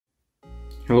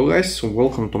Hello guys, so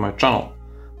welcome to my channel.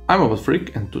 I'm a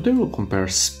freak and today we'll compare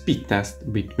speed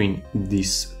test between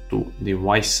these two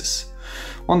devices.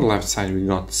 On the left side we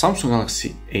got Samsung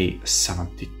Galaxy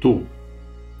A72.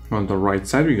 On the right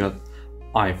side we got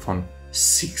iPhone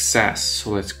 6s.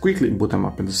 So let's quickly boot them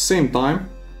up at the same time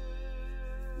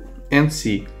and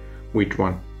see which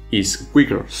one is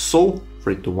quicker. So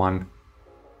 3, 2, 1,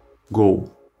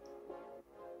 go.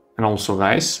 And also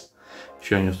guys, if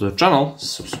you're new to the channel,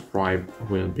 subscribe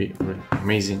will be really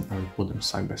amazing. I will put them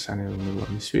side by side in the middle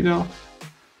of this video.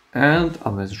 And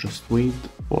let's just wait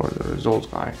for the results,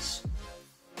 guys.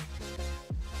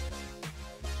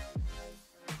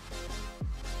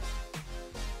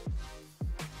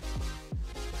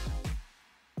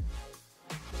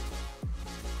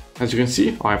 As you can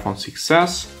see, iPhone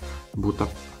 6s boot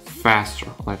up faster.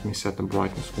 Let me set the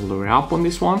brightness all the way up on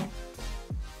this one.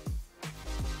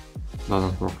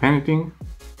 Doesn't work anything.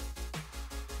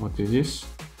 What is this?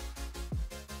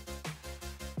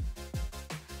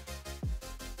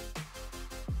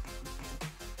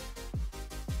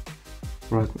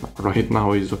 Right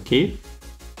now is okay.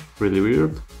 Really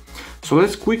weird. So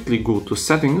let's quickly go to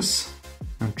settings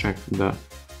and check the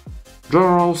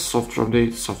general software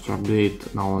update,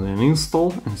 download and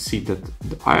install, and see that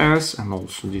the iOS and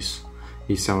also this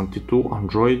A72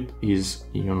 Android is,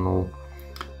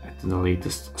 the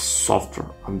latest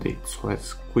software update. So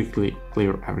let's quickly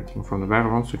clear everything from the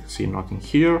background. So you can see nothing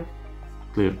here,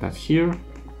 clear that here,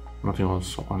 nothing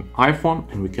also on iPhone,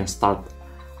 and we can start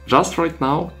just right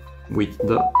now with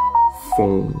the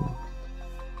phone.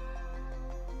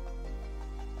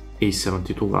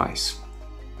 A72 guys,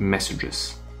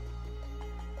 messages,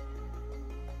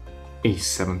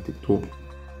 A72,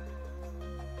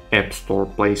 App Store,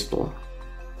 Play Store,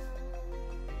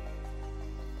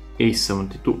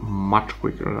 A72 much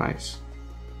quicker guys.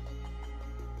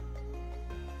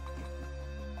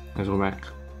 Let's go back.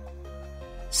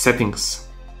 Settings,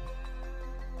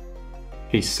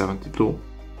 A72,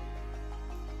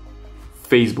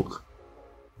 Facebook,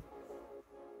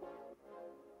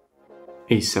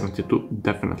 A72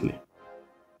 definitely,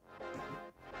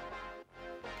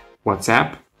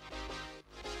 WhatsApp,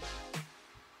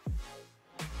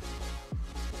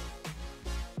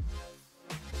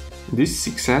 this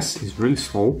 6s is really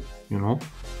slow,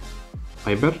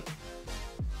 Viber,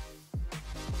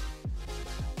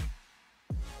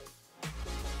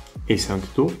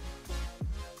 A72,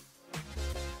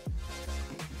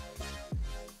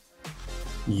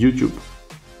 YouTube,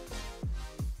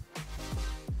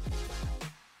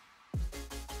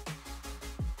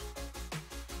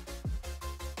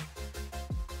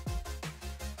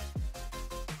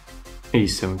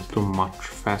 A72 much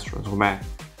faster. Let's go back.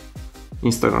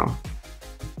 Instagram,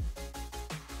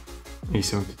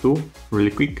 A72 really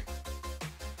quick,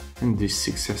 and this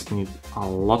 6s need a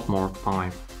lot more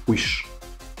time. Wish,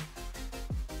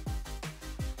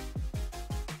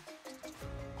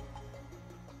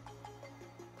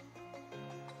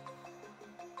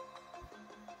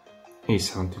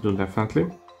 A72 definitely.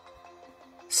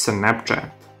 Snapchat,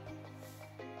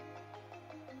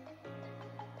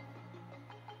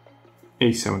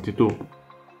 A72.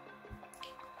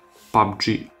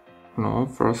 PUBG, no,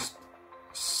 first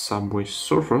Subway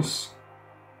Surfers.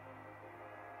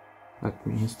 Let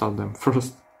me install them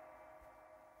first.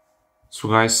 So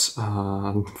guys,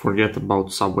 forget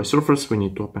about Subway Surfers, we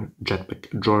need to open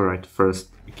Jetpack Joyride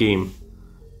first game.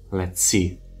 Let's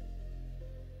see.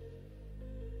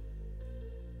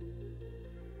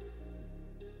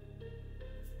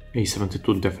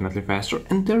 A72 definitely faster,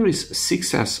 and there is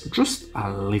 6s just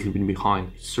a little bit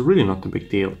behind. It's really not a big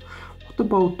deal. What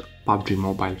about PUBG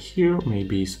Mobile here?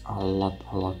 Maybe it's a lot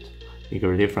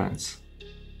bigger difference.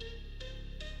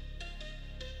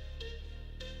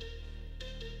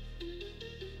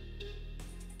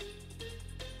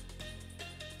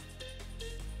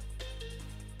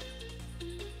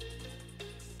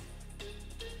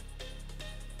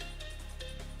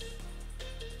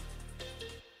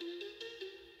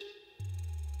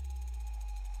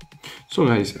 So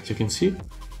guys, as you can see,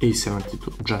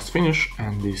 A72 just finished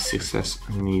and these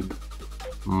 6s need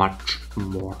much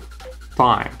more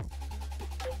time.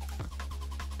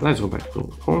 Let's go back to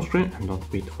home screen and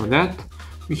don't wait for that.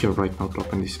 We have right now to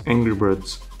open this Angry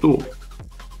Birds tool.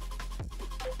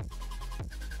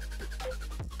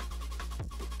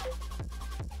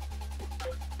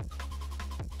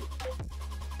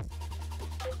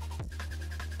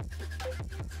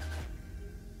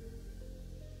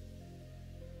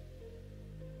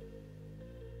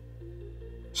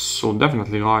 So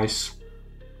definitely guys,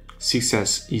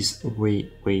 6s is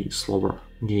way slower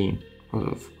game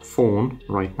of phone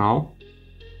right now.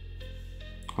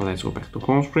 Let's go back to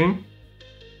home screen.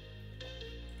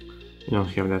 You don't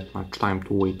have that much time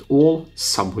to wait. All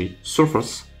Subway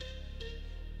Surfers.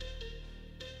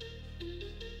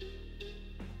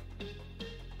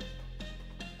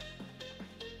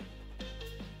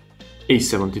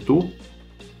 A72.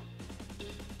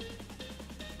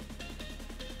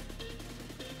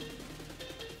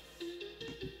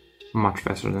 Much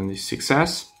faster than this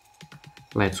 6S.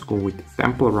 Let's go with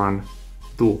Temple Run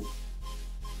 2.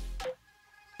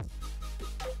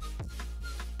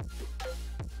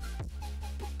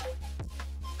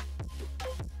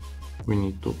 We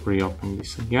need to reopen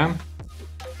this again.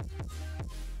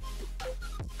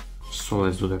 So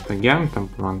let's do that again,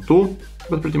 Temple Run 2.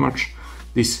 But pretty much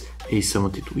this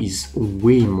A72 is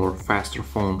way more faster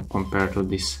phone compared to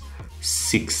this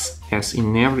 6S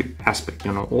in every aspect,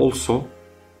 you know. Also,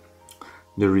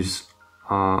 there is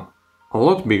a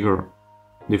lot bigger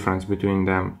difference between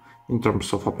them in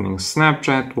terms of opening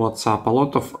Snapchat, WhatsApp, a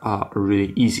lot of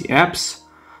really easy apps.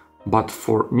 But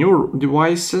for newer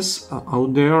devices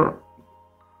out there,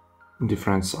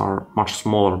 difference are much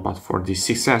smaller. But for this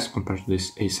 6S compared to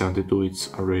this A72,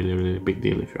 it's a really big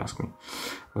deal if you ask me.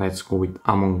 Let's go with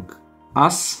Among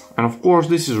Us, and of course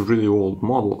this is a really old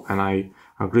model, and I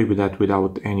agree with that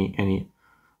without any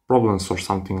problems or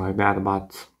something like that.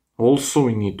 But also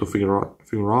we need to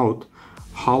figure out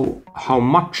how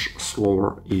much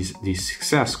slower is this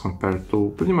 6S compared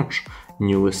to pretty much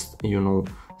newest, you know,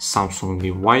 Samsung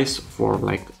device for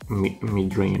like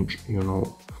mid-range, you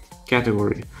know,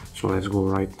 category. So let's go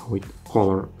right now with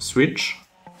color switch.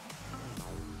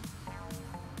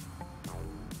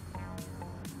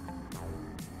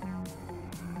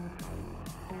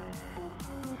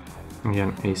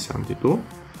 Again, A72.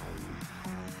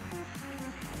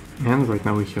 And right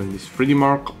now we have this 3D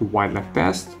mark wildlife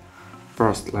test.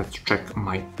 First, let's check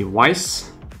my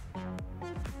device.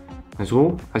 Let's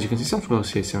go. As you can see, Samsung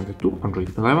Galaxy A72,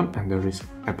 Android 11, and there is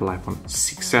Apple iPhone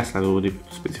 6S. Let's go with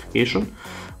the specification.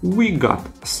 We got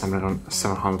Snapdragon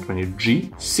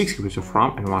 720G, 6GB of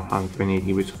RAM and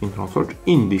 128GB of internal storage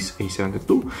in this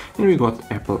A72, and we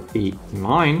got Apple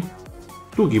A9,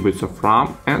 2GB of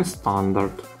RAM, and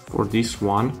standard for this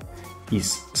one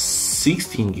is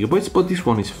 16GB, but this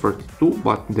one is 32,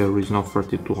 but there is no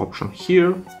 32 option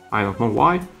here. I don't know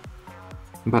why,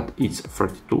 but it's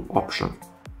 32 option.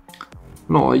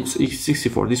 No, it's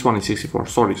 64. This one is 64.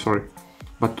 Sorry.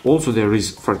 But also there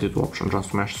is 32 option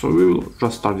just to match. So we will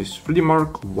just start this 3D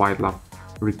mark wildlife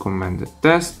recommended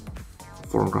test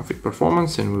for graphic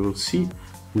performance, and we will see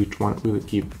which one will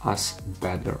give us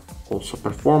better also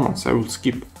performance. I will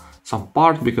skip some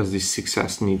part because this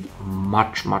 6S need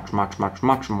much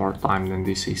more time than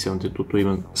this A72 to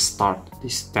even start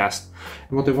this test.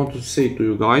 And what I want to say to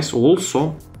you guys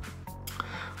also,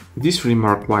 this 3D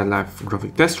mark wildlife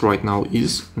graphic test right now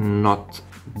is not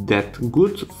that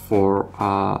good for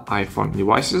iPhone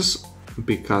devices,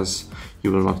 because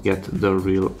you will not get the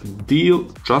real deal,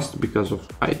 just because of,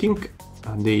 I think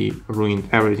they ruined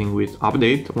everything with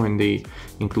update when they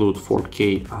include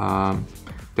 4K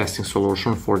testing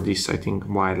solution for this, I think,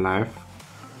 wildlife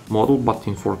model, but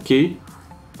in 4K,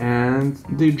 and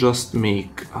they just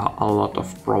make a lot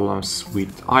of problems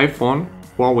with iPhone,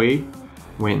 Huawei,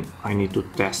 when I need to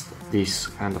test this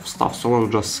kind of stuff. So I'll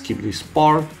just skip this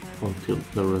part until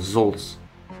the results.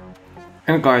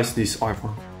 And guys, this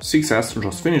iPhone 6S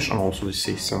just finished, and also this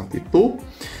A72.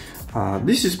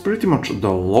 This is pretty much the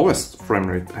lowest frame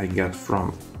rate I get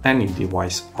from any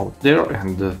device out there,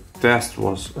 and the test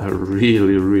was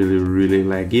really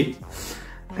laggy.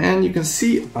 And you can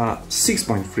see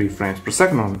 6.3 frames per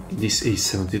second on this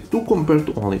A72 compared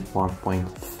to only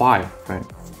 1.5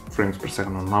 frames per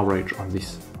second on average on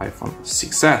this iPhone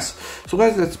 6S. So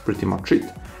guys, that's pretty much it.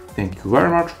 Thank you very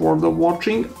much for the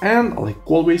watching, and like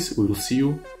always, we will see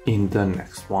you in the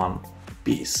next one.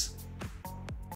 Peace.